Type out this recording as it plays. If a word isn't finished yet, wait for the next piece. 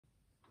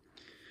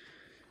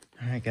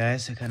Alright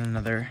guys, I got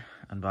another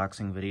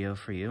unboxing video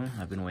for you.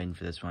 I've been waiting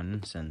for this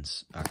one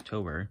since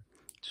October.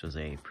 This was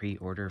a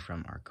pre-order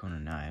from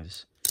Arkona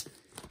Knives.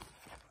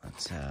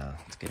 Let's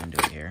get into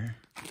it here.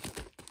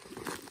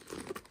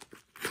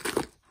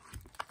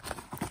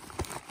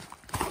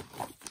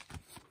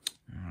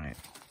 Alright.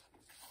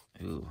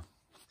 Ooh,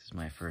 this is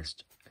my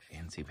first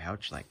fancy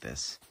pouch like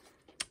this.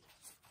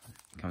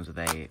 It comes with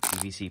a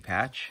PVC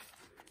patch.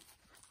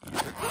 And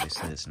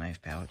obviously this knife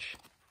pouch.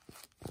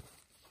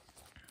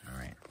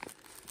 Alright.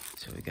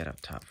 So we got up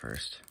top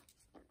first.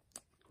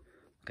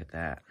 Look at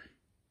that.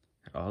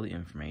 Got all the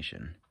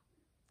information.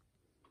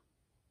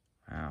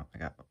 Wow, I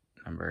got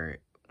number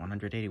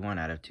 181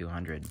 out of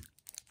 200.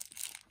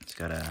 It's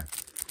got a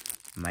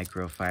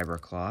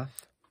microfiber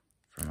cloth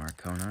from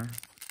Arkona.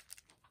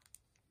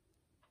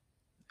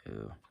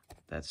 Ooh,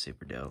 that's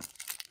super dope.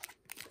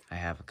 I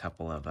have a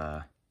couple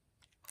of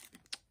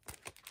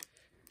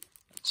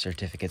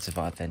certificates of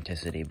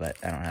authenticity, but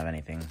I don't have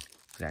anything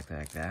exactly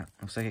like that.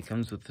 Looks like it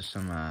comes with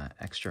some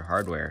extra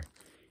hardware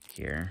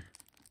here.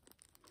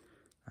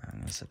 I'm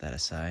gonna set that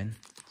aside.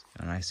 It's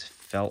got a nice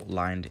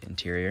felt-lined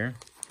interior.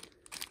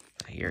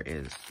 Here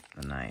is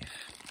the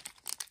knife.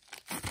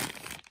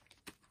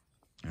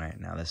 Alright,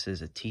 now this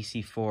is a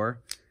TC4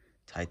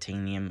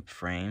 titanium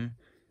frame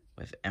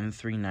with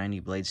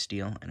M390 blade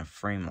steel and a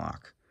frame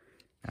lock.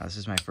 Now this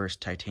is my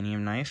first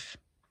titanium knife.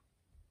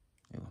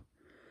 Ooh,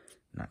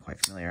 not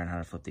quite familiar on how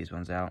to flip these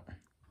ones out.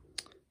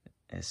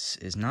 This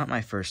is not my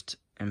first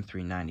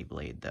M390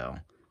 blade though.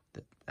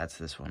 That's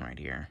this one right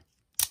here.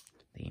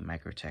 The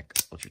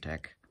Microtech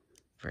Ultratech.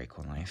 Very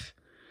cool knife.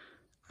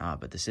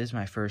 But this is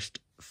my first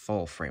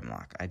full frame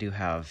lock. I do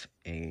have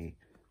a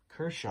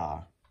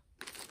Kershaw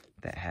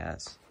that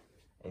has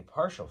a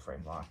partial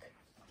frame lock.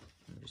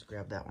 Let me just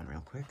grab that one real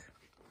quick.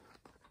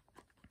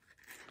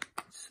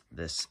 It's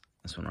this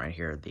one right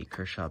here, the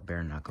Kershaw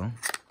Bare Knuckle.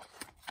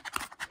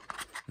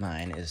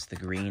 Mine is the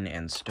green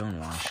and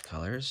stonewash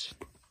colors.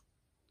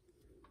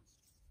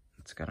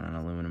 It's got an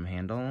aluminum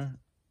handle,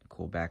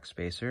 cool back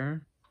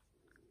spacer,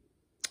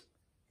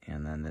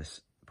 and then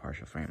this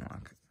partial frame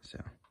lock. So,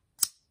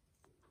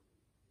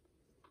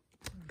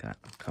 got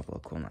a couple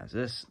of cool knives.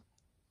 This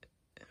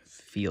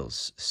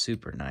feels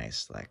super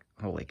nice, like,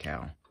 holy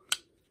cow.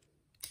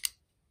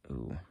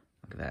 Ooh,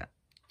 look at that,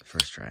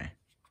 first try.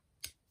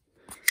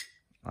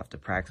 I'll have to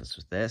practice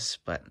with this,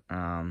 but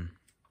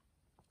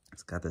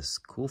it's got this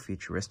cool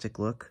futuristic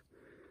look.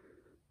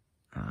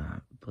 I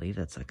believe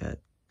that's like a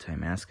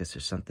Damascus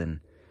or something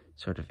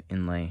sort of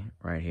inlay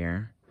right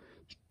here.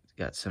 It's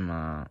got some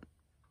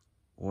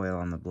oil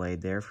on the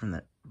blade there from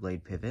the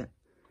blade pivot.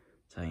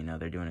 That's how you know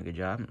they're doing a good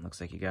job. It looks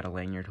like you got a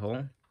lanyard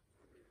hole.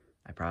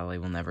 I probably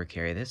will never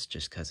carry this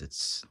just because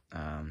it's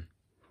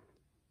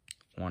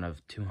one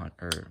of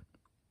 200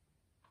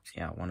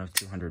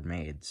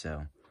 made,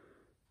 so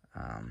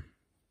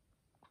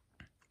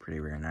pretty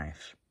rare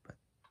knife, but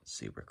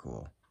super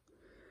cool.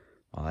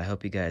 Well, I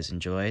hope you guys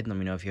enjoyed. Let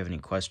me know if you have any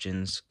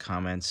questions,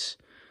 comments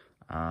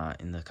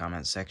in the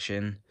comment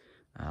section.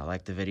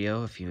 Like the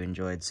video if you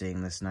enjoyed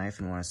seeing this knife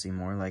and want to see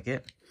more like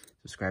it.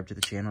 Subscribe to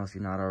the channel if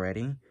you're not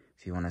already,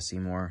 if you want to see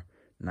more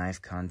knife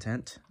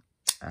content.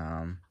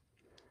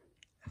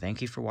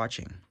 Thank you for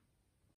watching.